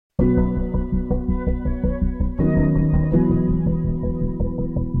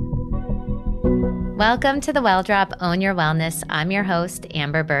Welcome to the Well Drop Own Your Wellness. I'm your host,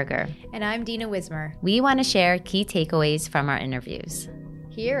 Amber Berger. And I'm Dina Wismer. We want to share key takeaways from our interviews.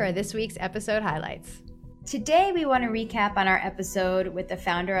 Here are this week's episode highlights. Today, we want to recap on our episode with the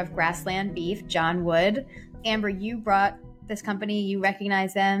founder of Grassland Beef, John Wood. Amber, you brought this company, you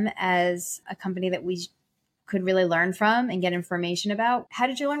recognize them as a company that we could really learn from and get information about. How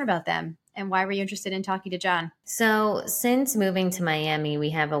did you learn about them? And why were you interested in talking to John? So since moving to Miami, we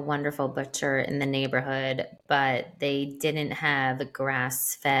have a wonderful butcher in the neighborhood, but they didn't have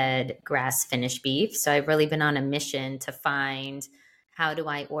grass-fed, grass-finished beef. So I've really been on a mission to find how do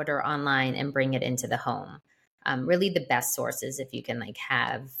I order online and bring it into the home. Really the best sources if you can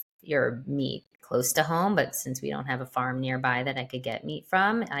have your meat close to home. But since we don't have a farm nearby that I could get meat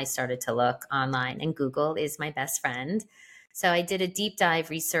from, I started to look online, and Google is my best friend. So I did a deep dive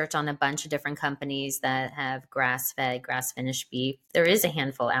research on a bunch of different companies that have grass-fed, grass-finished beef. There is a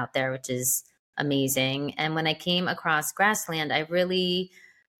handful out there, which is amazing. And when I came across Grassland, I really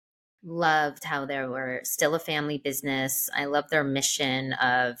loved how they were still a family business. I love their mission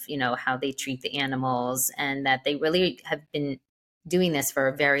of, how they treat the animals, and that they really have been doing this for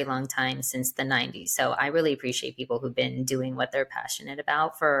a very long time, since the 90s. So I really appreciate people who've been doing what they're passionate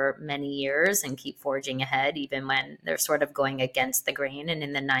about for many years and keep forging ahead, even when they're sort of going against the grain. And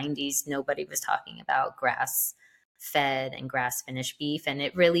in the 90s, nobody was talking about grass fed and grass finished beef. And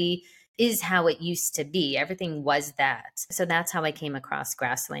it really is how it used to be. Everything was that. So that's how I came across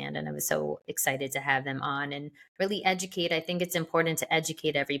Grassland. And I was so excited to have them on and really educate. I think it's important to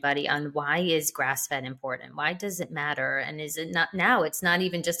educate everybody on why is grass-fed important? Why does it matter? And is it not now? It's not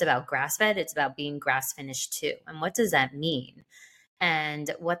even just about grass-fed. It's about being grass-finished too. And what does that mean?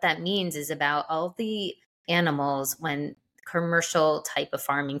 And what that means is about all the animals. When commercial type of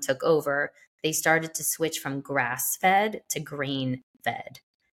farming took over, they started to switch from grass-fed to grain-fed.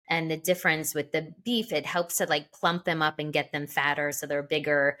 And the difference with the beef, it helps to plump them up and get them fatter so they're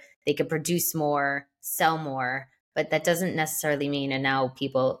bigger. They can produce more, sell more. But that doesn't necessarily mean, and now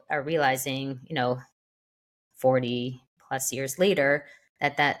people are realizing, 40 plus years later,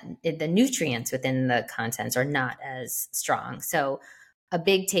 that the nutrients within the contents are not as strong. So a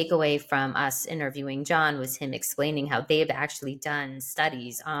big takeaway from us interviewing John was him explaining how they've actually done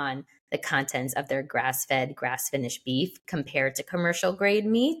studies on the contents of their grass-fed, grass-finished beef compared to commercial grade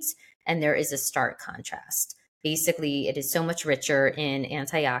meats. And there is a stark contrast. Basically, it is so much richer in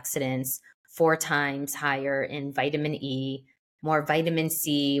antioxidants, 4 times higher in vitamin E, more vitamin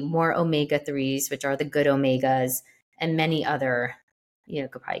C, more omega-3s, which are the good omegas, and many other,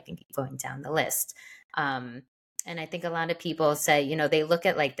 could probably keep going down the list. And I think a lot of people say, they look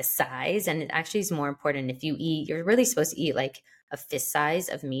at the size, and it actually is more important. If you eat, you're really supposed to eat a fist size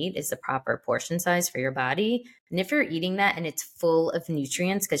of meat is the proper portion size for your body. And if you're eating that and it's full of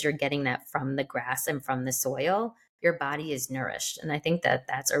nutrients because you're getting that from the grass and from the soil, your body is nourished. And I think that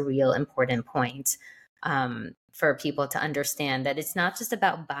that's a real important point for people to understand, that it's not just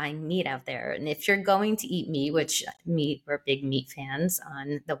about buying meat out there. And if you're going to eat meat, we're big meat fans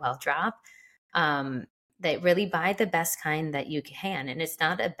on the Well Drop, that really buy the best kind that you can. And it's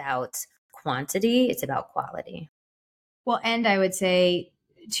not about quantity, it's about quality. Well, and I would say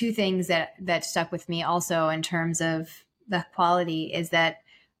 2 things that stuck with me also in terms of the quality is that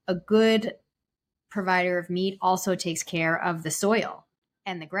a good provider of meat also takes care of the soil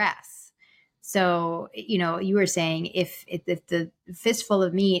and the grass. So, you were saying if the fistful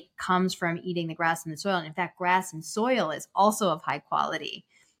of meat comes from eating the grass and the soil, and in fact, grass and soil is also of high quality.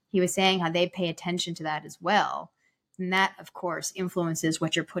 He was saying how they pay attention to that as well. And that, of course, influences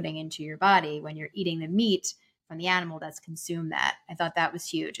what you're putting into your body when you're eating the meat from the animal that's consumed that. I thought that was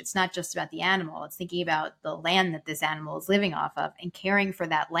huge. It's not just about the animal. It's thinking about the land that this animal is living off of, and caring for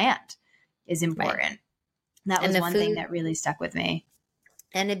that land is important. Right. That was one thing that really stuck with me.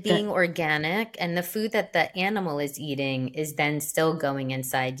 And it being organic, and the food that the animal is eating is then still going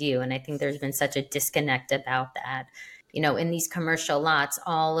inside you. And I think there's been such a disconnect about that. In these commercial lots,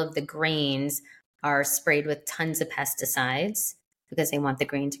 all of the grains are sprayed with tons of pesticides because they want the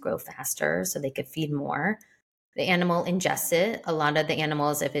grain to grow faster so they could feed more. The animal ingests it. A lot of the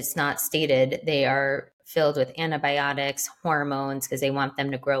animals, if it's not stated, they are filled with antibiotics, hormones, because they want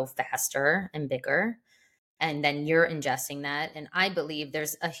them to grow faster and bigger. And then you're ingesting that. And I believe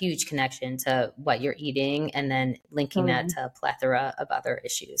there's a huge connection to what you're eating, and then linking that to a plethora of other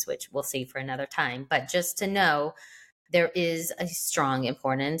issues, which we'll see for another time. But just to know, there is a strong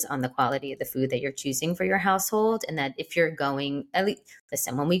importance on the quality of the food that you're choosing for your household. And that if you're going,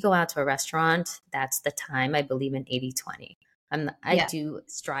 listen, when we go out to a restaurant, that's the time I believe in 80-20. I Yeah, do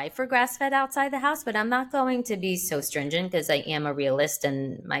strive for grass fed outside the house, but I'm not going to be so stringent because I am a realist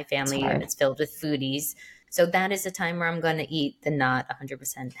and my it's family hard. is filled with foodies. So that is a time where I'm going to eat the not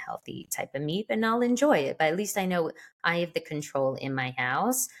 100% healthy type of meat and I'll enjoy it. But at least I know I have the control in my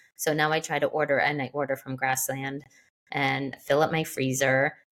house. So now I try to order and I order from Grassland and fill up my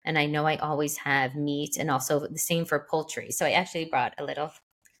freezer. And I know I always have meat and also the same for poultry. So I actually brought a little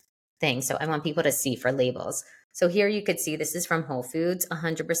thing. So I want people to see for labels. So here you could see this is from Whole Foods,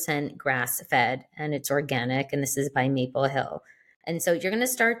 100% grass fed, and it's organic. And this is by Maple Hill. And so you're going to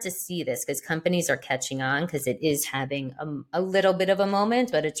start to see this because companies are catching on because it is having a little bit of a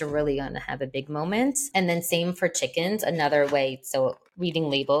moment, but it's really going to have a big moment. And then same for chickens, another way. So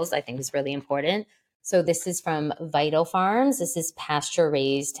reading labels, I think, is really important. So this is from Vital Farms. This is pasture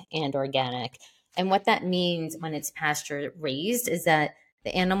raised and organic. And what that means when it's pasture raised is that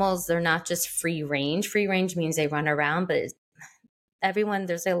the animals, they're not just free range. Free range means they run around, but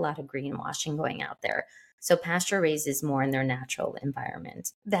there's a lot of greenwashing going out there. So pasture raised is more in their natural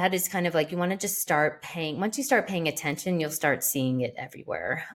environment. That is kind of like you want to just once you start paying attention, you'll start seeing it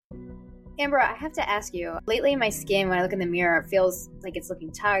everywhere. Amber, I have to ask you, lately my skin, when I look in the mirror, feels like it's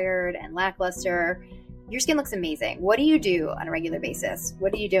looking tired and lackluster. Your skin looks amazing. What do you do on a regular basis?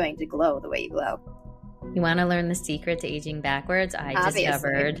 What are you doing to glow the way you glow? You want to learn the secret to aging backwards? I Obviously.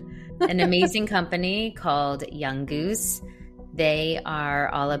 discovered an amazing company called Young Goose. They are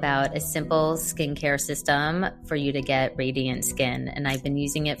all about a simple skincare system for you to get radiant skin. And I've been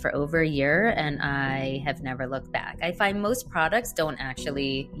using it for over a year and I have never looked back. I find most products don't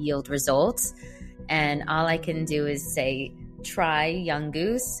actually yield results. And all I can do is say, try Young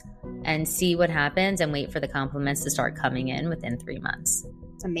Goose and see what happens and wait for the compliments to start coming in within 3 months.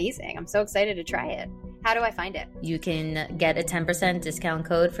 It's amazing. I'm so excited to try it. How do I find it? You can get a 10% discount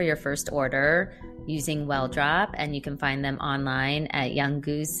code for your first order using WellDrop, and you can find them online at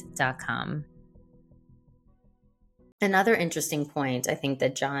younggoose.com. Another interesting point I think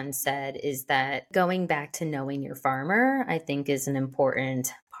that John said is that going back to knowing your farmer, I think is an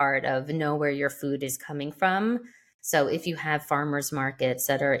important part of know where your food is coming from. So if you have farmers markets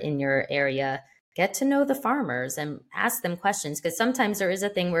that are in your area, get to know the farmers and ask them questions because sometimes there is a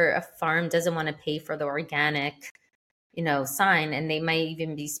thing where a farm doesn't want to pay for the organic sign, and they might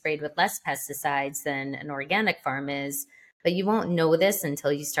even be sprayed with less pesticides than an organic farm is, but you won't know this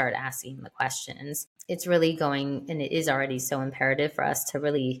until you start asking the questions. It's really going, and it is already so imperative for us to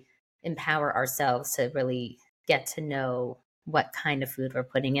really empower ourselves to really get to know what kind of food we're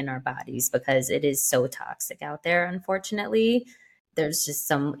putting in our bodies because it is so toxic out there, unfortunately. There's just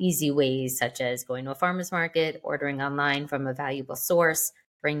some easy ways, such as going to a farmer's market, ordering online from a valuable source,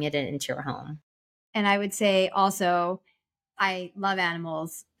 bringing it into your home. And I would say also, I love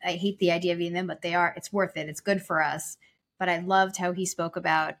animals. I hate the idea of eating them, but it's worth it. It's good for us. But I loved how he spoke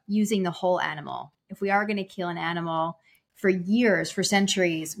about using the whole animal. If we are going to kill an animal, for years, for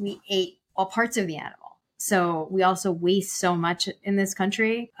centuries, we ate all parts of the animal. So we also waste so much in this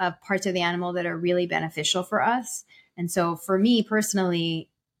country of parts of the animal that are really beneficial for us. And so for me personally,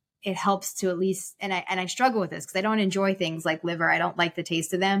 it helps to at least, and I struggle with this because I don't enjoy things like liver. I don't like the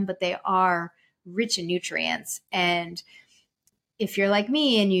taste of them, but they are rich in nutrients. And if you're like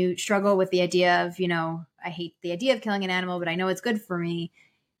me and you struggle with the idea of, I hate the idea of killing an animal, but I know it's good for me,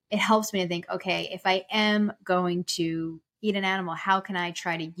 it helps me to think, okay, if I am going to eat an animal, how can I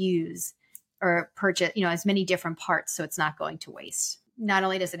try to use or purchase, as many different parts so it's not going to waste? Not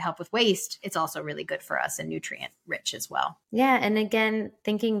only does it help with waste, it's also really good for us and nutrient rich as well. Yeah. And again,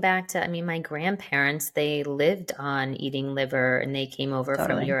 thinking back to, my grandparents, they lived on eating liver and they came over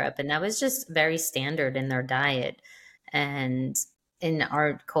from Europe and that was just very standard in their diet. And in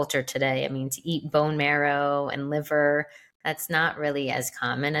our culture today, to eat bone marrow and liver, that's not really as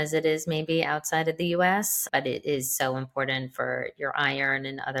common as it is maybe outside of the US, but it is so important for your iron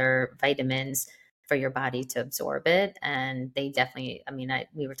and other vitamins for your body to absorb it. And they definitely,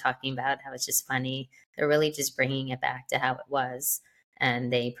 we were talking about how it's just funny. They're really just bringing it back to how it was.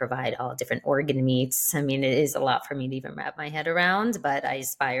 And they provide all different organ meats. It is a lot for me to even wrap my head around, but I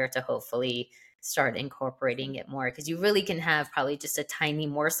aspire to hopefully start incorporating it more because you really can have probably just a tiny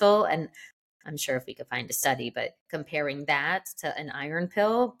morsel. And I'm sure if we could find a study, but comparing that to an iron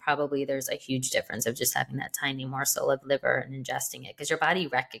pill, probably there's a huge difference of just having that tiny morsel of liver and ingesting it because your body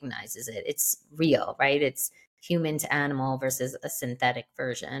recognizes it. It's real, right? It's human to animal versus a synthetic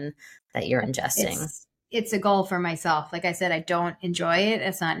version that you're ingesting. It's a goal for myself. Like I said, I don't enjoy it.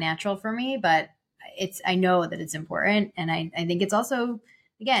 It's not natural for me, but I know that it's important. And I think it's also,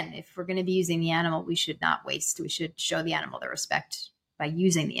 again, if we're going to be using the animal, we should not waste. We should show the animal the respect by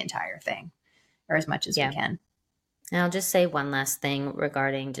using the entire thing or as much as we can. And I'll just say one last thing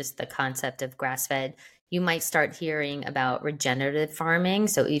regarding just the concept of grass fed. You might start hearing about regenerative farming.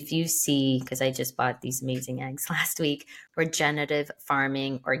 So if you see, because I just bought these amazing eggs last week, regenerative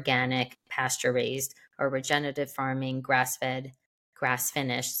farming, organic, pasture raised, or regenerative farming, grass fed, grass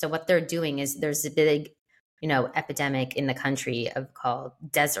finished. So what they're doing is there's a big, epidemic in the country of called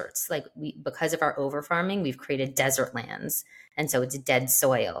deserts. Like because of our over farming, we've created desert lands. And so it's dead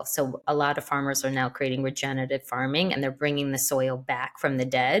soil. So a lot of farmers are now creating regenerative farming, and they're bringing the soil back from the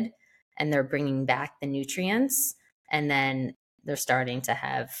dead, and they're bringing back the nutrients. And then they're starting to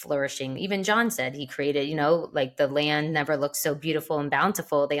have flourishing. Even John said he created, like the land never looked so beautiful and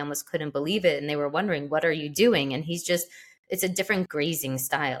bountiful. They almost couldn't believe it. And they were wondering, what are you doing? And it's a different grazing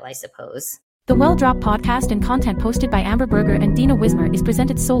style, I suppose. The Well Drop podcast and content posted by Amber Berger and Dina Wismer is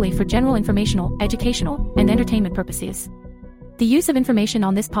presented solely for general informational, educational, and entertainment purposes. The use of information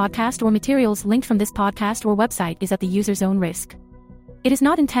on this podcast or materials linked from this podcast or website is at the user's own risk. It is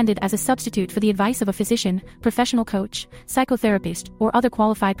not intended as a substitute for the advice of a physician, professional coach, psychotherapist, or other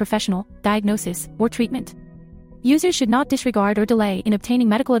qualified professional, diagnosis, or treatment. Users should not disregard or delay in obtaining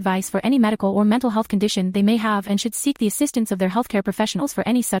medical advice for any medical or mental health condition they may have and should seek the assistance of their healthcare professionals for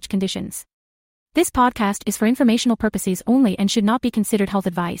any such conditions. This podcast is for informational purposes only and should not be considered health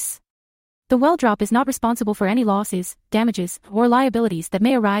advice. The Well Drop is not responsible for any losses, damages, or liabilities that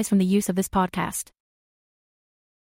may arise from the use of this podcast.